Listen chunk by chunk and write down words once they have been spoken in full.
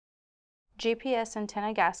GPS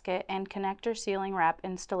Antenna Gasket and Connector Sealing Wrap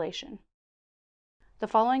Installation. The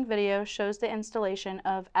following video shows the installation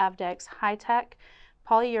of Av-DEC's high-tech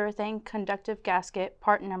polyurethane conductive gasket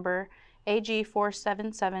part number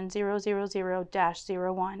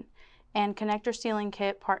AG477000-01 and connector sealing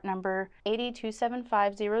kit part number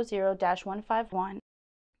AD27500-151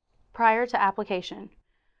 prior to application.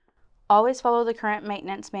 Always follow the current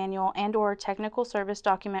maintenance manual and/or technical service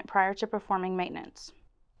document prior to performing maintenance.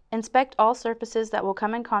 Inspect all surfaces that will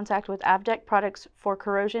come in contact with Av-DEC products for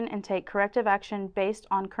corrosion and take corrective action based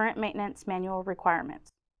on current maintenance manual requirements.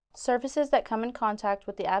 Surfaces that come in contact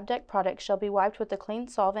with the Av-DEC product shall be wiped with a clean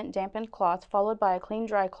solvent dampened cloth followed by a clean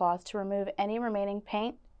dry cloth to remove any remaining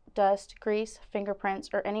paint, dust, grease, fingerprints,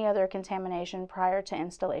 or any other contamination prior to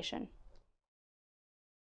installation.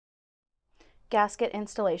 Gasket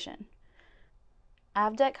installation.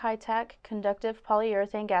 Av-DEC high-tech conductive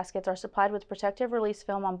polyurethane gaskets are supplied with protective release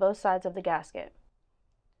film on both sides of the gasket.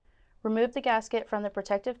 Remove the gasket from the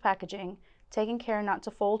protective packaging, taking care not to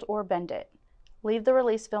fold or bend it. Leave the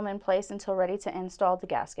release film in place until ready to install the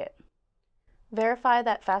gasket. Verify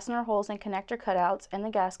that fastener holes and connector cutouts in the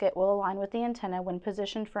gasket will align with the antenna when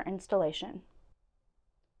positioned for installation.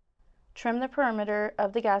 Trim the perimeter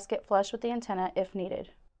of the gasket flush with the antenna if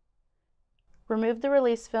needed. Remove the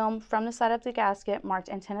release film from the side of the gasket marked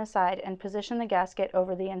antenna side and position the gasket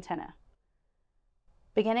over the antenna.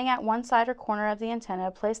 Beginning at one side or corner of the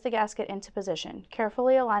antenna, place the gasket into position,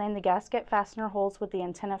 carefully aligning the gasket fastener holes with the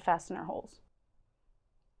antenna fastener holes.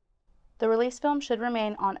 The release film should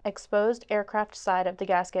remain on exposed aircraft side of the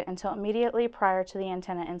gasket until immediately prior to the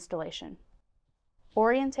antenna installation.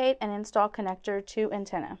 Orientate and install connector to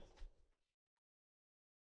antenna.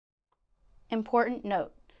 Important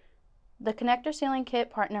note: the connector sealing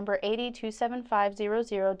kit part number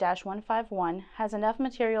AD27500-151 has enough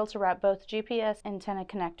material to wrap both GPS antenna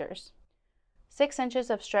connectors. 6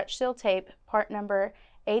 inches of stretch seal tape part number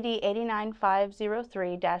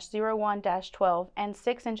AD89503-01-12 and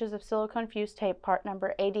 6 inches of silicone fuse tape part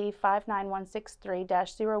number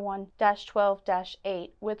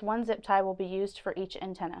AD59163-01-12-8 with 1 zip tie will be used for each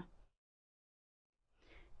antenna.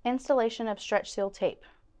 Installation of stretch seal tape.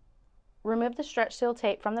 Remove the stretch seal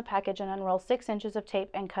tape from the package and unroll 6 inches of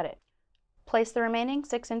tape and cut it. Place the remaining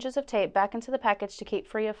 6 inches of tape back into the package to keep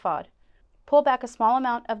free of FOD. Pull back a small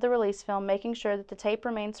amount of the release film, making sure that the tape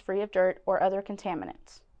remains free of dirt or other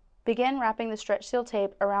contaminants. Begin wrapping the stretch seal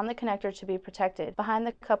tape around the connector to be protected behind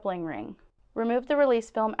the coupling ring. Remove the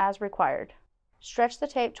release film as required. Stretch the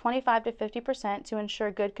tape 25 to 50% to ensure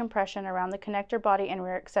good compression around the connector body and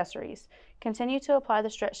rear accessories. Continue to apply the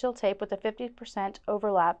stretch seal tape with a 50%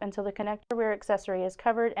 overlap until the connector rear accessory is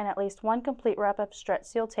covered and at least one complete wrap of stretch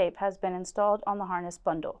seal tape has been installed on the harness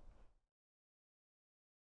bundle.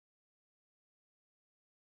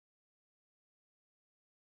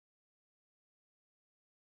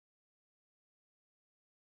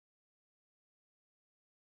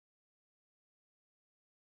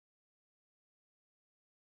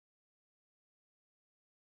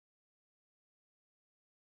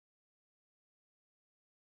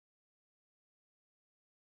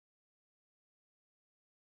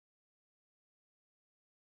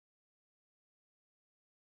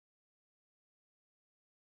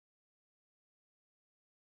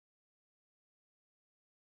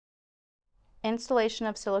 Installation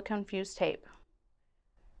of silicone fuse tape.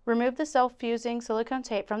 Remove the self-fusing silicone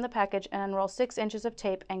tape from the package and unroll 6 inches of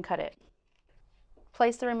tape and cut it.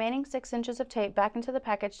 Place the remaining 6 inches of tape back into the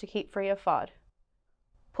package to keep free of FOD.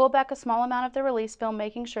 Pull back a small amount of the release film,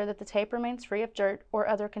 making sure that the tape remains free of dirt or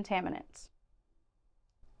other contaminants.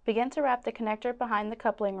 Begin to wrap the connector behind the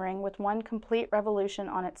coupling ring with one complete revolution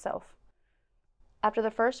on itself. After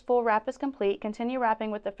the first full wrap is complete, continue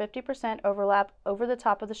wrapping with a 50% overlap over the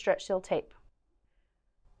top of the stretch seal tape.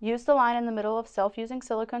 Use the line in the middle of self-fusing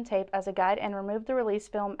silicone tape as a guide and remove the release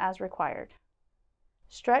film as required.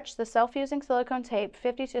 Stretch the self-fusing silicone tape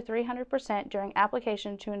 50 to 300% during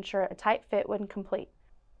application to ensure a tight fit when complete.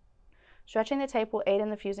 Stretching the tape will aid in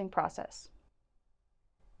the fusing process.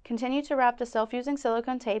 Continue to wrap the self-fusing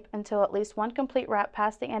silicone tape until at least one complete wrap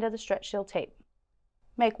past the end of the stretch seal tape.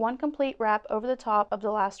 Make one complete wrap over the top of the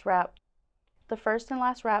last wrap. The first and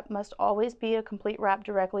last wrap must always be a complete wrap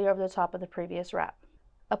directly over the top of the previous wrap.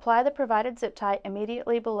 Apply the provided zip tie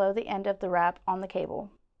immediately below the end of the wrap on the cable.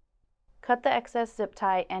 Cut the excess zip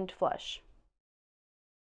tie end flush.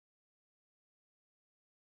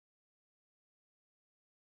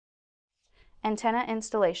 Antenna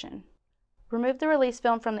installation. Remove the release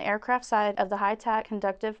film from the aircraft side of the high-tech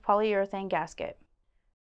conductive polyurethane gasket.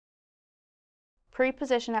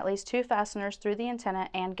 Pre-position at least 2 fasteners through the antenna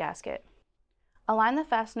and gasket. Align the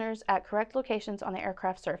fasteners at correct locations on the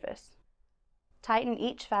aircraft surface. Tighten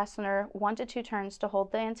each fastener 1 to 2 turns to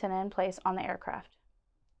hold the antenna in place on the aircraft.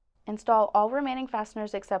 Install all remaining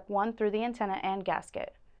fasteners except one through the antenna and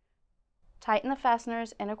gasket. Tighten the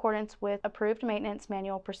fasteners in accordance with approved maintenance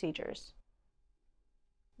manual procedures.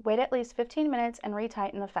 Wait at least 15 minutes and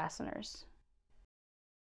retighten the fasteners.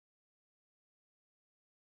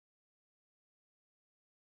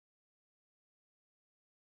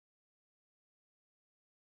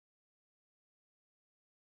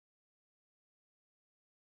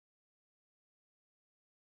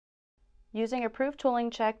 Using approved tooling,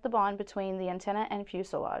 check the bond between the antenna and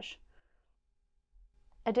fuselage.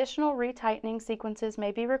 Additional retightening sequences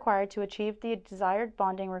may be required to achieve the desired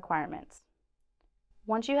bonding requirements.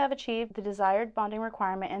 Once you have achieved the desired bonding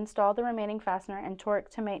requirement, install the remaining fastener and torque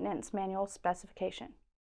to maintenance manual specification.